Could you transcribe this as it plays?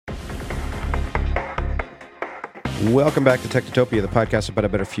Welcome back to Technotopia, the podcast about a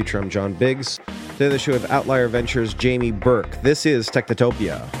better future. I'm John Biggs. Today the show of Outlier Ventures' Jamie Burke. This is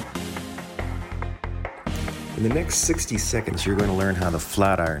Technotopia. In the next 60 seconds, you're going to learn how the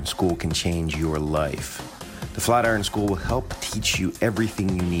Flatiron School can change your life. The Flatiron School will help teach you everything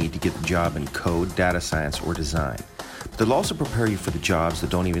you need to get the job in code, data science, or design. But they'll also prepare you for the jobs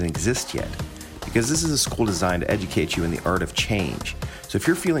that don't even exist yet, because this is a school designed to educate you in the art of change. So if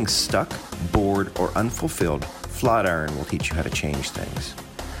you're feeling stuck, bored, or unfulfilled, Flatiron will teach you how to change things.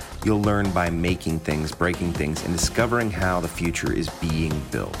 You'll learn by making things, breaking things, and discovering how the future is being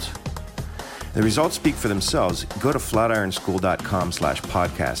built. The results speak for themselves. Go to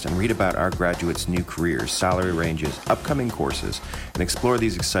flatironschool.com/podcast and read about our graduates' new careers, salary ranges, upcoming courses, and explore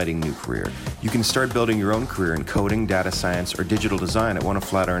these exciting new careers. You can start building your own career in coding, data science, or digital design at one of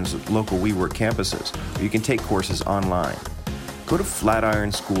Flatiron's local WeWork campuses, or you can take courses online. Go to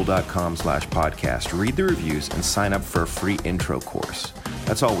flatironschool.com/podcast, read the reviews, and sign up for a free intro course.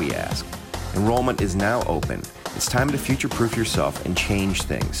 That's all we ask. Enrollment is now open. It's time to future-proof yourself and change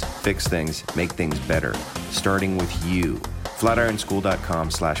things, fix things, make things better, starting with you.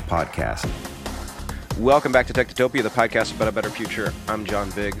 flatironschool.com/podcast. Welcome back to Technotopia, the podcast about a better future. I'm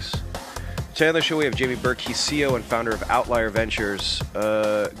John Biggs. Today on the show we have Jamie Burke. He's CEO and founder of Outlier Ventures.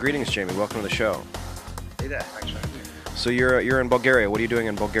 Greetings, Jamie. Welcome to the show. Hey there. Thanks for having me. So you're in Bulgaria. What are you doing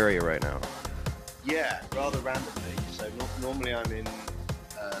in Bulgaria right now? Yeah, rather randomly. So normally I'm in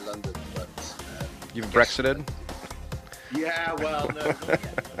London, but You've Brexited? Yeah, well, no, not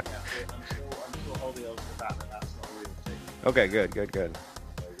yet. I'm still holding on to the fact that that's not a real thing. Okay, good.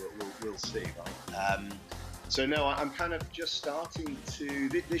 So we'll see, right? So no, I'm kind of just starting to.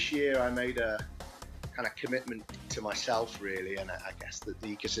 This year, I made a kind of commitment to myself, really, and I guess that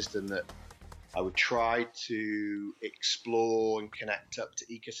the ecosystem that I would try to explore and connect up to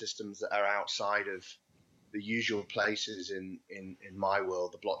ecosystems that are outside of the usual places in my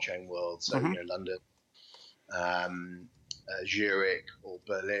world, the blockchain world. So, London, Zurich or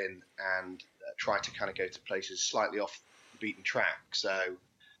Berlin, and try to kind of go to places slightly off the beaten track. So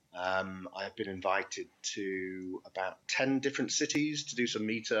I've been invited to about 10 different cities to do some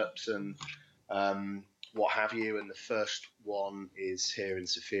meetups and what have you. And the first one is here in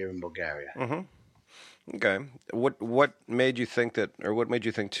Sofia in Bulgaria. Mm-hmm. Okay. What made you think to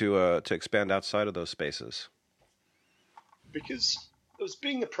expand outside of those spaces? Because I was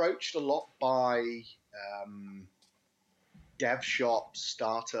being approached a lot by dev shops,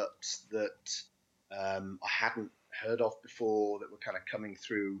 startups that I hadn't heard of before that were kind of coming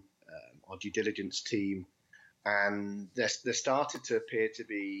through our due diligence team, and there started to appear to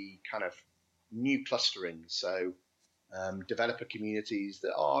be kind of new clustering. So developer communities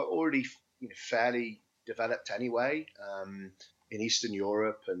that are already fairly developed anyway in Eastern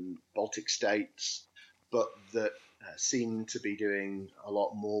Europe and Baltic states, but that seem to be doing a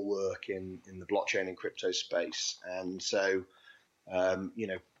lot more work in the blockchain and crypto space. And so,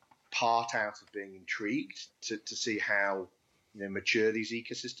 part out of being intrigued to see how mature these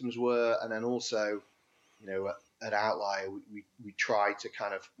ecosystems were, and then also, at Outlier, we try to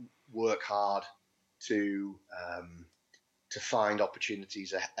kind of work hard to find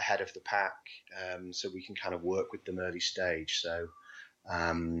opportunities ahead of the pack, so we can kind of work with them early stage.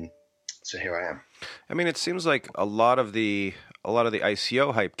 So here I am. I mean, it seems like a lot of the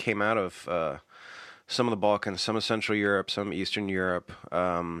ICO hype came out of some of the Balkans, some of Central Europe, some Eastern Europe.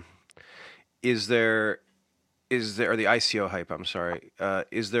 Or the ICO hype? I'm sorry.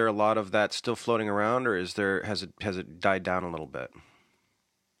 Is there a lot of that still floating around, or has it died down a little bit?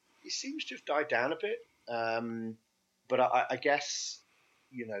 It seems to have died down a bit. But I guess,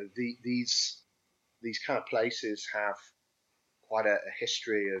 these kind of places have quite a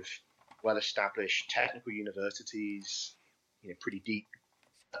history of well-established technical universities, pretty deep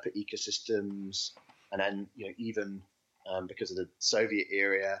ecosystems, and then, even because of the Soviet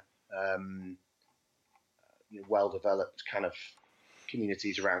era, well-developed kind of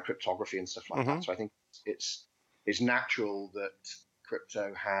communities around cryptography and stuff like that. So I think it's natural that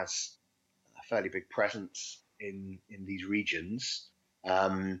crypto has a fairly big presence in these regions,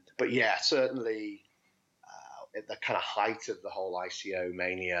 but yeah, certainly at the kind of height of the whole ICO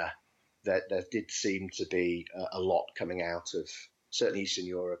mania, that there did seem to be a lot coming out of certainly Eastern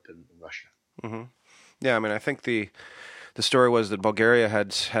Europe and Russia. Mm-hmm. Yeah, I mean, I think the story was that Bulgaria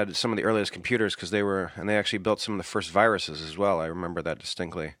had some of the earliest computers because they actually built some of the first viruses as well. I remember that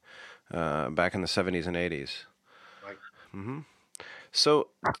distinctly back in the 70s and 80s. Right. Mm-hmm. So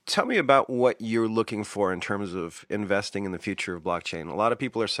tell me about what you're looking for in terms of investing in the future of blockchain. A lot of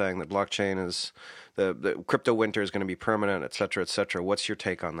people are saying that blockchain is the crypto winter is going to be permanent, et cetera, et cetera. What's your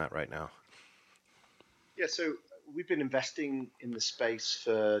take on that right now? Yeah, so we've been investing in the space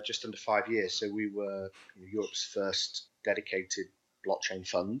for just under 5 years. So we were Europe's first dedicated blockchain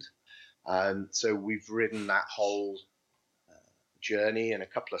fund. So we've ridden that whole journey and a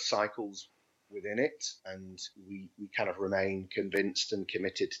couple of cycles within it, and we kind of remain convinced and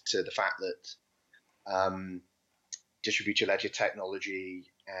committed to the fact that distributed ledger technology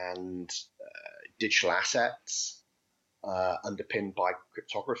and digital assets underpinned by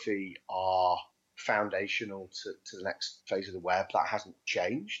cryptography are foundational to the next phase of the web. That hasn't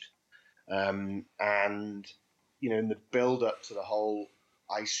changed. And, in the build up to the whole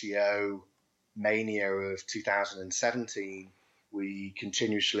ICO mania of 2017, we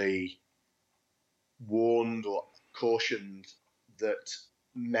continuously warned or cautioned that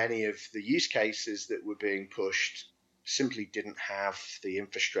many of the use cases that were being pushed simply didn't have the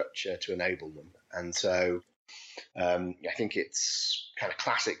infrastructure to enable them. And so I think it's kind of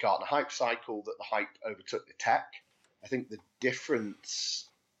classic Gartner hype cycle that the hype overtook the tech. I think the difference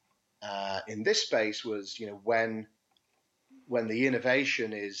in this space was, when the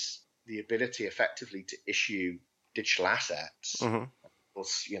innovation is the ability effectively to issue digital assets, or,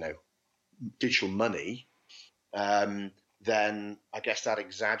 digital money, then I guess that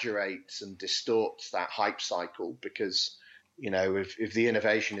exaggerates and distorts that hype cycle, because, if the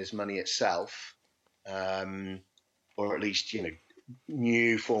innovation is money itself, or at least,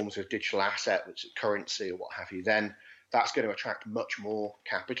 new forms of digital asset, which is currency or what have you, then that's going to attract much more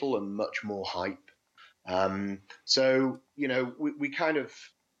capital and much more hype. So, we kind of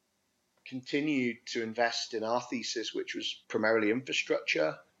continued to invest in our thesis, which was primarily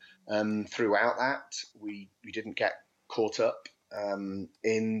infrastructure. Throughout that, we didn't get caught up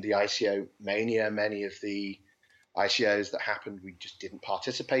in the ICO mania. Many of the ICOs that happened, we just didn't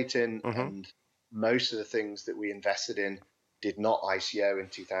participate in. And most of the things that we invested in did not ICO in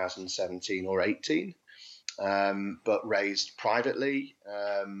 2017 or 18, but raised privately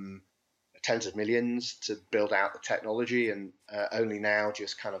tens of millions to build out the technology, and only now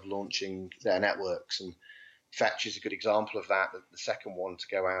just kind of launching their networks. And Fetch is a good example of that, the second one to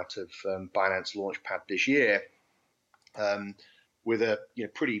go out of Binance Launchpad this year, with a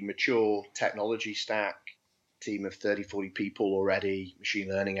pretty mature technology stack, team of 30, 40 people already, machine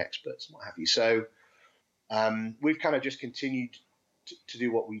learning experts and what have you. So we've kind of just continued to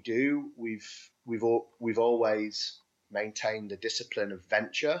do what we do. We've always maintained the discipline of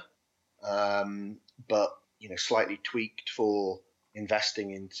venture, but slightly tweaked for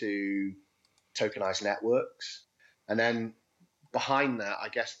investing into tokenized networks. And then behind that, I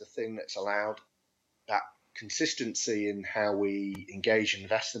guess the thing that's allowed that consistency in how we engage and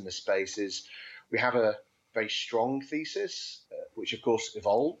invest in the space is we have a very strong thesis, which of course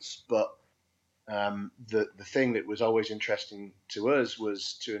evolves, but the thing that was always interesting to us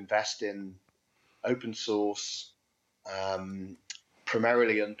was to invest in open source,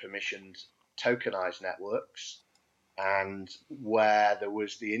 primarily unpermissioned tokenized networks, and where there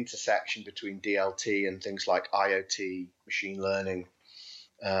was the intersection between DLT and things like IoT, machine learning.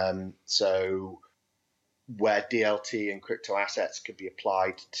 So where DLT and crypto assets could be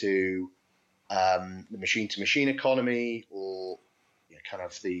applied to the machine-to-machine economy, or kind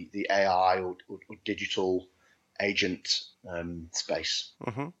of the AI or digital agent space.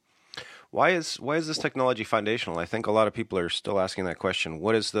 Why is this technology foundational? I think a lot of people are still asking that question.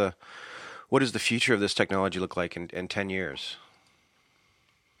 What does the future of this technology look like in 10 years?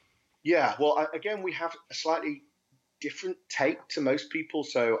 Yeah, well, again, we have a slightly different take to most people.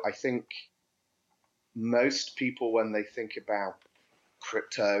 So I think most people, when they think about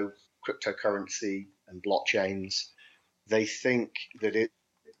cryptocurrency and blockchains, they think that it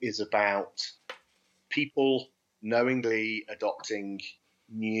is about people knowingly adopting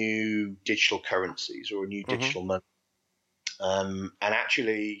new digital currencies or a new digital money. And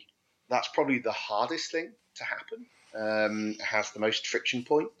actually, that's probably the hardest thing to happen. It has the most friction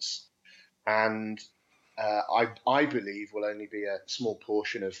points. And I believe will only be a small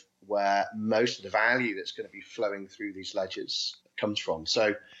portion of where most of the value that's going to be flowing through these ledgers comes from.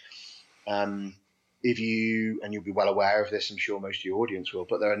 So you'll be well aware of this, I'm sure most of your audience will,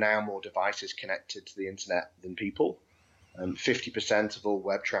 but there are now more devices connected to the internet than people. 50% of all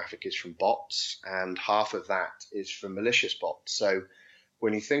web traffic is from bots, and half of that is from malicious bots. So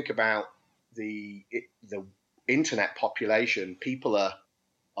when you think about the internet population, people are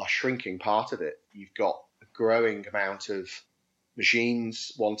shrinking part of it. You've got a growing amount of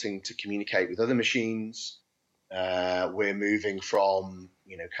machines wanting to communicate with other machines. We're moving from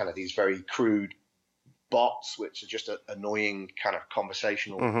kind of these very crude bots, which are just an annoying kind of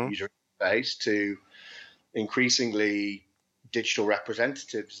conversational user interface, to increasingly digital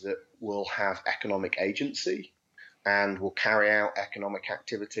representatives that will have economic agency. and will carry out economic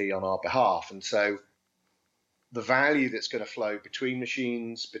activity on our behalf. And so the value that's going to flow between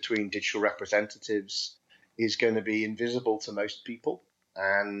machines, between digital representatives, is going to be invisible to most people,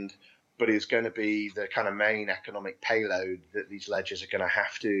 but is going to be the kind of main economic payload that these ledgers are going to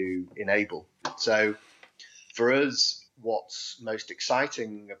have to enable. So for us, what's most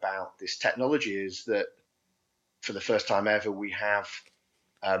exciting about this technology is that for the first time ever, we have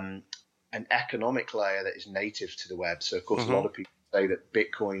an economic layer that is native to the web. So, of course, a lot of people say that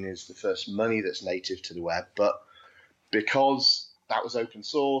Bitcoin is the first money that's native to the web, but because that was open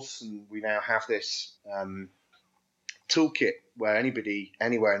source and we now have this toolkit where anybody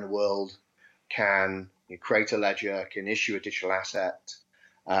anywhere in the world can create a ledger, can issue a digital asset,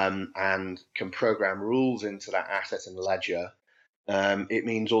 and can program rules into that asset and ledger, it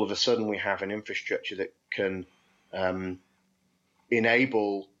means all of a sudden we have an infrastructure that can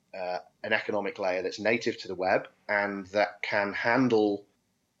enable an economic layer that's native to the web and that can handle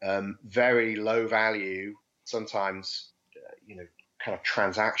very low value, sometimes kind of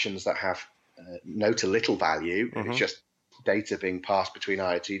transactions that have no to little value. It's just data being passed between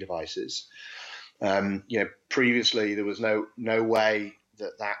IoT devices. Previously there was no way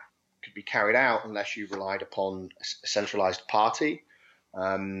that could be carried out unless you relied upon a centralized party.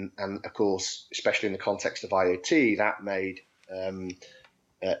 And of course, especially in the context of IoT, that made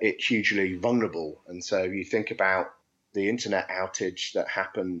it hugely vulnerable. And so you think about the internet outage that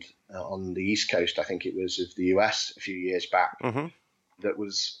happened on the East Coast, I think it was, of the US a few years back, that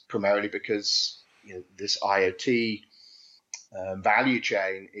was primarily because this IoT value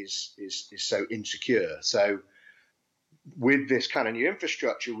chain is so insecure. So with this kind of new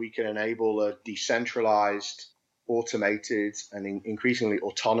infrastructure, we can enable a decentralized, automated, and increasingly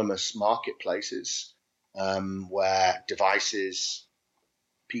autonomous marketplaces where devices,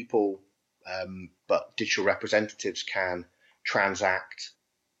 people, but digital representatives can transact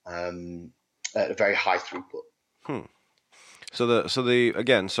at a very high throughput.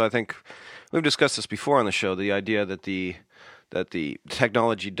 So I think we've discussed this before on the show. The idea that the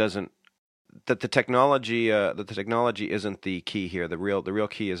technology isn't the key here. The real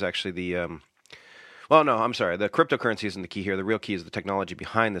key is actually the the cryptocurrency isn't the key here. The real key is the technology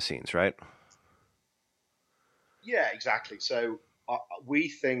behind the scenes, right? Yeah, exactly. So we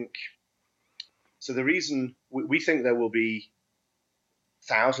think the reason we think there will be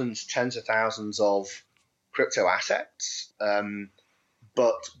thousands, tens of thousands of crypto assets,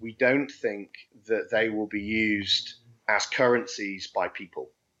 but we don't think that they will be used as currencies by people.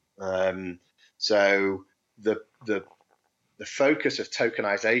 So the focus of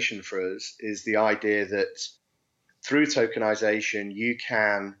tokenization for us is the idea that through tokenization you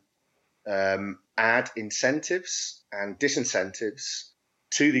can add incentives and disincentives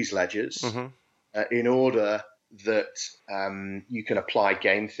to these ledgers in order that you can apply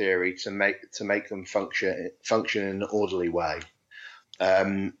game theory to make them function in an orderly way.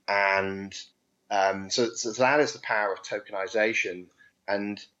 So that is the power of tokenization.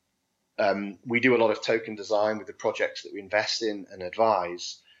 And we do a lot of token design with the projects that we invest in and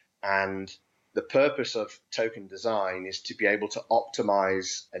advise. And the purpose of token design is to be able to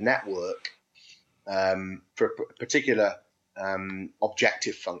optimize a network for a particular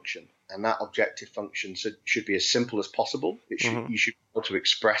objective function. And that objective function should be as simple as possible. You should be able to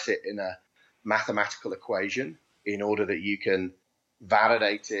express it in a mathematical equation in order that you can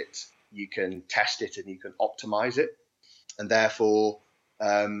validate it, you can test it, and you can optimize it. And therefore,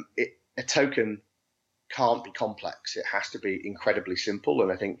 a token can't be complex. It has to be incredibly simple.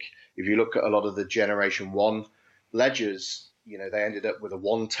 And I think if you look at a lot of the Generation 1 ledgers, they ended up with a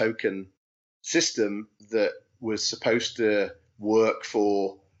one token system that was supposed to work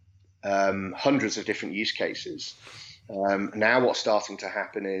for hundreds of different use cases. Now what's starting to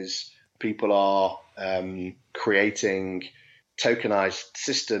happen is people are creating tokenized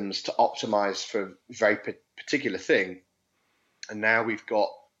systems to optimize for a very particular thing. And now we've got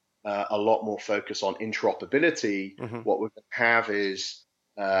a lot more focus on interoperability. What we're going to have is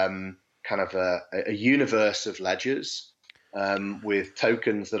kind of a universe of ledgers with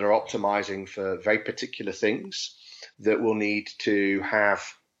tokens that are optimizing for very particular things that will need to have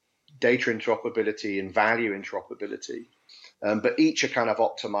data interoperability and value interoperability. But each are kind of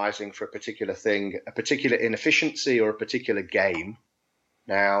optimizing for a particular thing, a particular inefficiency or a particular game.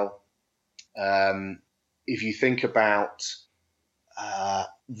 Now, if you think about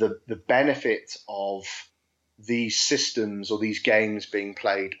the benefit of these systems or these games being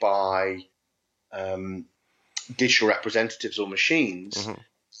played by digital representatives or machines,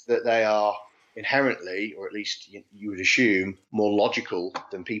 that they are inherently, or at least you would assume, more logical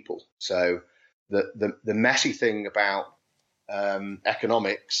than people. So the messy thing about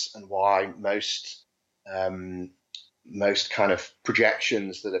economics, and why most kind of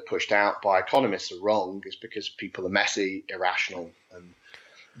projections that are pushed out by economists are wrong, is because people are messy, irrational, and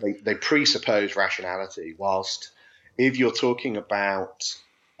they presuppose rationality. Whilst if you're talking about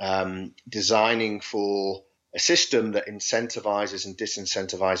designing for a system that incentivizes and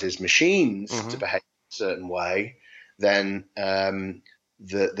disincentivizes machines to behave a certain way, then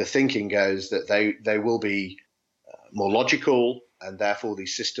the thinking goes that they will be more logical, and therefore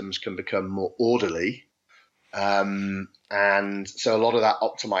these systems can become more orderly. And so a lot of that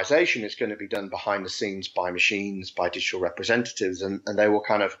optimization is going to be done behind the scenes by machines, by digital representatives, and they will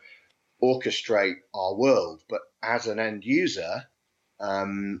kind of orchestrate our world. But as an end user,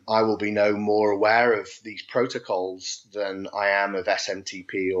 I will be no more aware of these protocols than I am of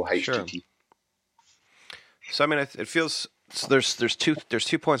SMTP or HTTP. Sure. So I mean, it feels there's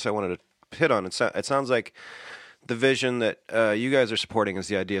two points I wanted to hit on. It sounds like the vision that you guys are supporting is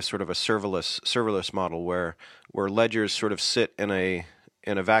the idea of sort of a serverless model where ledgers sort of sit in a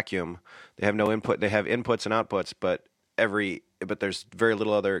vacuum. They have no input. They have inputs and outputs, but there's very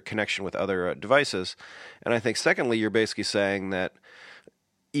little other connection with other devices. And I think secondly, you're basically saying that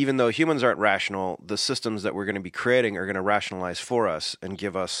even though humans aren't rational, the systems that we're going to be creating are going to rationalize for us and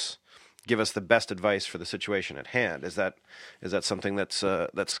give us the best advice for the situation at hand. Is that something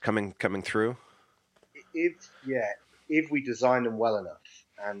that's coming through? If we design them well enough.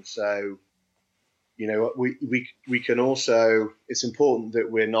 And so, we can also, it's important that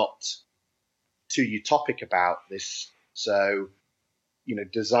we're not too utopic about this. So,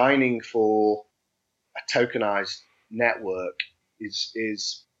 designing for a tokenized network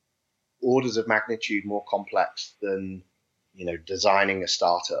is orders of magnitude more complex than, designing a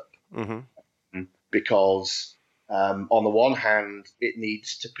startup. Mm-hmm. Because on the one hand, it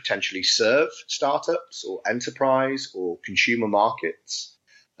needs to potentially serve startups or enterprise or consumer markets.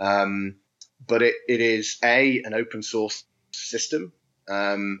 But it is A, an open source system.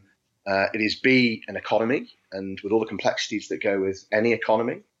 It is B, an economy, and with all the complexities that go with any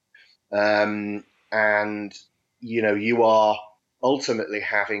economy. And, you are ultimately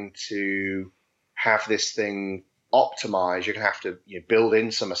having to have this thing optimize. You're going to have to build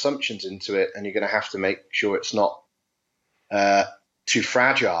in some assumptions into it, and you're going to have to make sure it's not too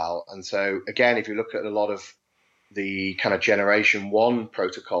fragile. And so, again, if you look at a lot of the kind of generation 1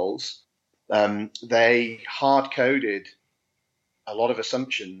 protocols, they hard-coded a lot of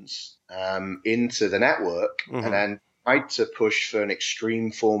assumptions into the network, and then tried to push for an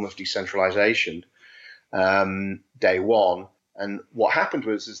extreme form of decentralization day one. And what happened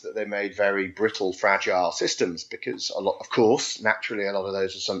is that they made very brittle, fragile systems, because of course, naturally, a lot of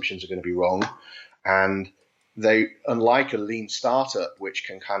those assumptions are going to be wrong. And they, unlike a lean startup, which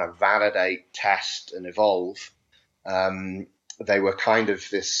can kind of validate, test, and evolve, they were kind of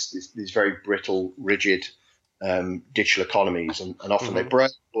these very brittle, rigid digital economies, and often they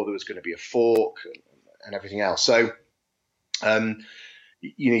broke, or there was going to be a fork and everything else. So,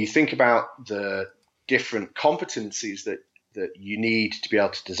 you think about the different competencies that you need to be able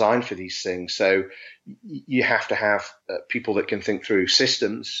to design for these things. So you have to have people that can think through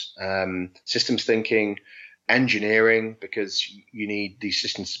systems thinking, engineering, because you need these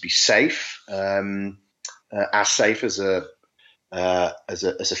systems to be safe, as safe as a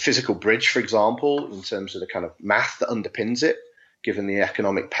physical bridge, for example, in terms of the kind of math that underpins it, given the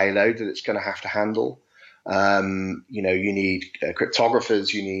economic payload that it's going to have to handle. You need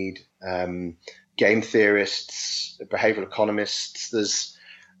cryptographers, you need game theorists, behavioral economists. There's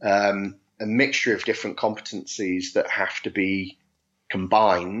a mixture of different competencies that have to be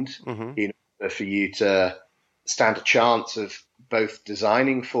combined in order for you to stand a chance of both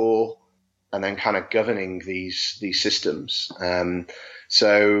designing for and then kind of governing these systems.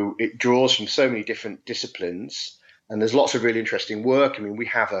 So it draws from so many different disciplines, and there's lots of really interesting work. I mean, we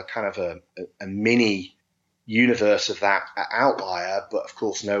have a kind of a mini universe of that at Outlier, but of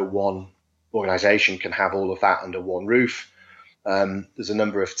course no one organization can have all of that under one roof. There's a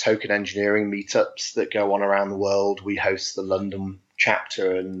number of token engineering meetups that go on around the world. We host the London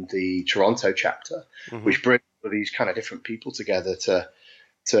chapter and the Toronto chapter, which bring all these kind of different people together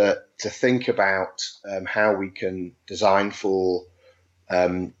to think about how we can design for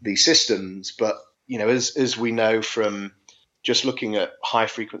these systems. But as we know from just looking at high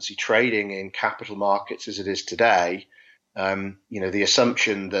frequency trading in capital markets as it is today, the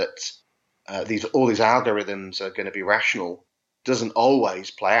assumption that all these algorithms are going to be rational doesn't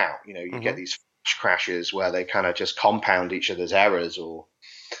always play out. You get these crashes where they kind of just compound each other's errors, or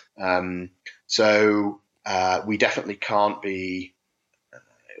we definitely can't be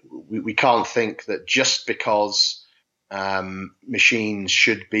we can't think that just because machines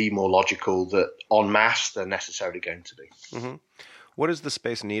should be more logical, that en masse they're necessarily going to be. Mm-hmm. What does the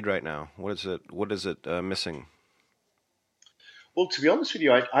space need right now? What is it missing? Well, to be honest with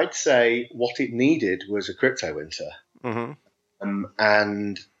you, I'd say what it needed was a crypto winter. Mm-hmm.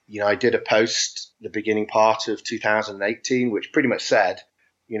 And I did a post the beginning part of 2018, which pretty much said,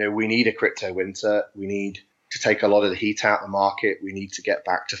 we need a crypto winter. We need to take a lot of the heat out of the market. We need to get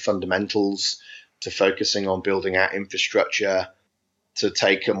back to fundamentals, to focusing on building out infrastructure, to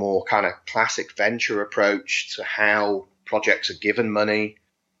take a more kind of classic venture approach to how projects are given money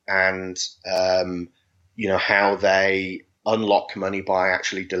and, how they unlock money by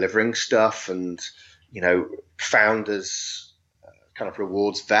actually delivering stuff, and, founders kind of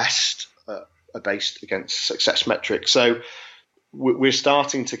rewards vest are based against success metrics. So we're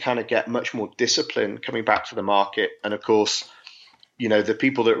starting to kind of get much more discipline coming back to the market. And of course, the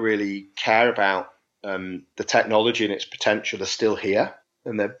people that really care about the technology and its potential are still here,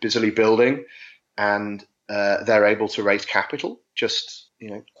 and they're busily building, and they're able to raise capital, just,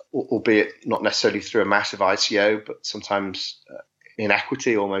 albeit not necessarily through a massive ICO, but sometimes in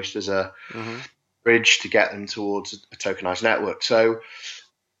equity, almost as a bridge to get them towards a tokenized network. So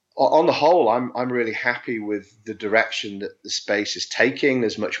on the whole, I'm really happy with the direction that the space is taking.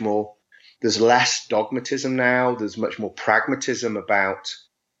 There's less dogmatism now. There's much more pragmatism about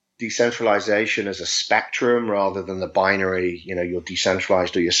decentralization as a spectrum rather than the binary, you're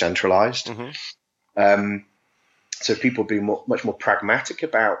decentralized or you're centralized. So people being much more pragmatic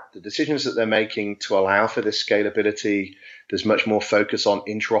about the decisions that they're making to allow for this scalability. There's much more focus on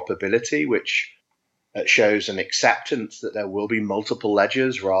interoperability, which shows an acceptance that there will be multiple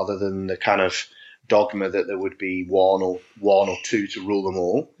ledgers rather than the kind of dogma that there would be one or two to rule them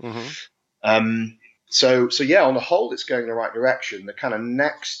all. So yeah, on the whole, it's going in the right direction. The kind of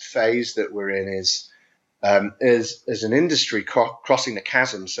next phase that we're in is as an industry crossing the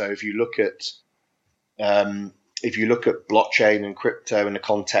chasm. So if you look at blockchain and crypto in the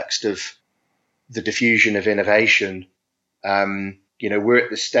context of the diffusion of innovation, we're at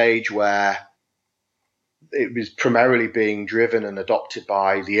the stage where it was primarily being driven and adopted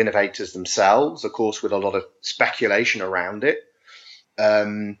by the innovators themselves, of course, with a lot of speculation around it.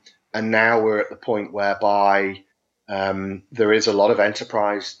 And now we're at the point whereby there is a lot of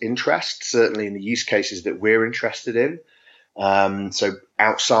enterprise interest, certainly in the use cases that we're interested in. So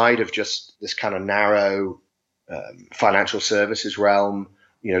outside of just this kind of narrow financial services realm,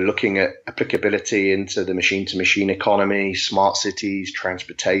 looking at applicability into the machine-to-machine economy, smart cities,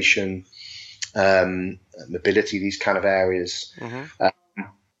 transportation, mobility, these kind of areas.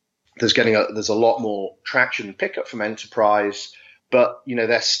 There's a lot more traction and pickup from enterprise, but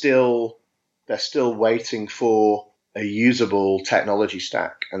they're still waiting for a usable technology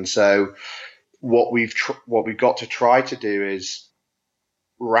stack. And so what we've got to try to do is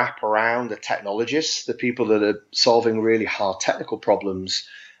wrap around the technologists, the people that are solving really hard technical problems.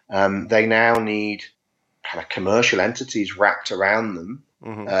 They now need kind of commercial entities wrapped around them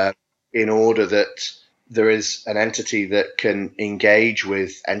in order that there is an entity that can engage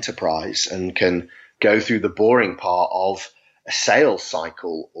with enterprise and can go through the boring part of a sales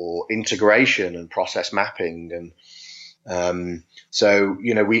cycle or integration and process mapping. And so,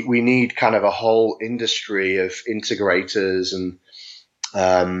 we need kind of a whole industry of integrators and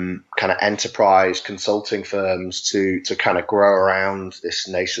kind of enterprise consulting firms to kind of grow around this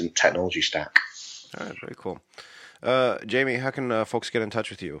nascent technology stack. All right, very cool. Jamie, how can folks get in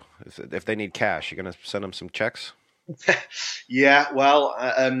touch with you if they need cash? You're going to send them some checks? Yeah, well,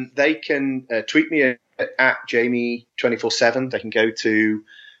 they can tweet me at Jamie247. They can go to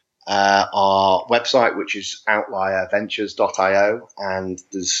our website, which is outlierventures.io, and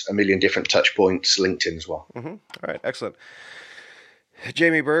there's a million different touch points, LinkedIn as well. All right, excellent.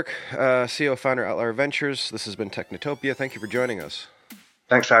 Jamie Burke, CEO, founder, Outlier Ventures. This has been Technotopia. Thank you for joining us.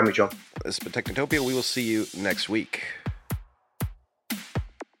 Thanks for having me, John. This has been Technotopia. We will see you next week.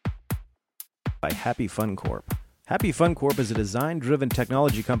 By Happy Fun Corp. Happy Fun Corp is a design-driven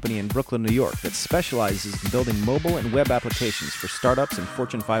technology company in Brooklyn, New York that specializes in building mobile and web applications for startups and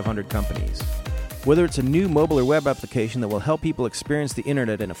Fortune 500 companies. Whether it's a new mobile or web application that will help people experience the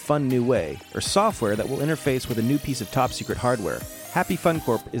internet in a fun new way, or software that will interface with a new piece of top-secret hardware, Happy Fun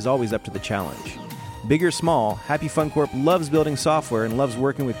Corp is always up to the challenge. Big or small, Happy Fun Corp loves building software and loves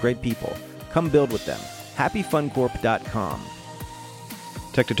working with great people. Come build with them. HappyFunCorp.com.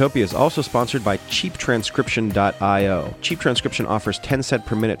 Technotopia is also sponsored by CheapTranscription.io. Cheap Transcription offers 10 cent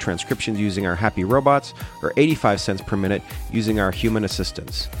per minute transcriptions using our happy robots, or 85 cents per minute using our human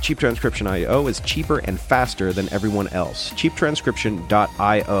assistants. CheapTranscription.io is cheaper and faster than everyone else.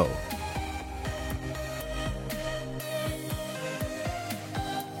 CheapTranscription.io.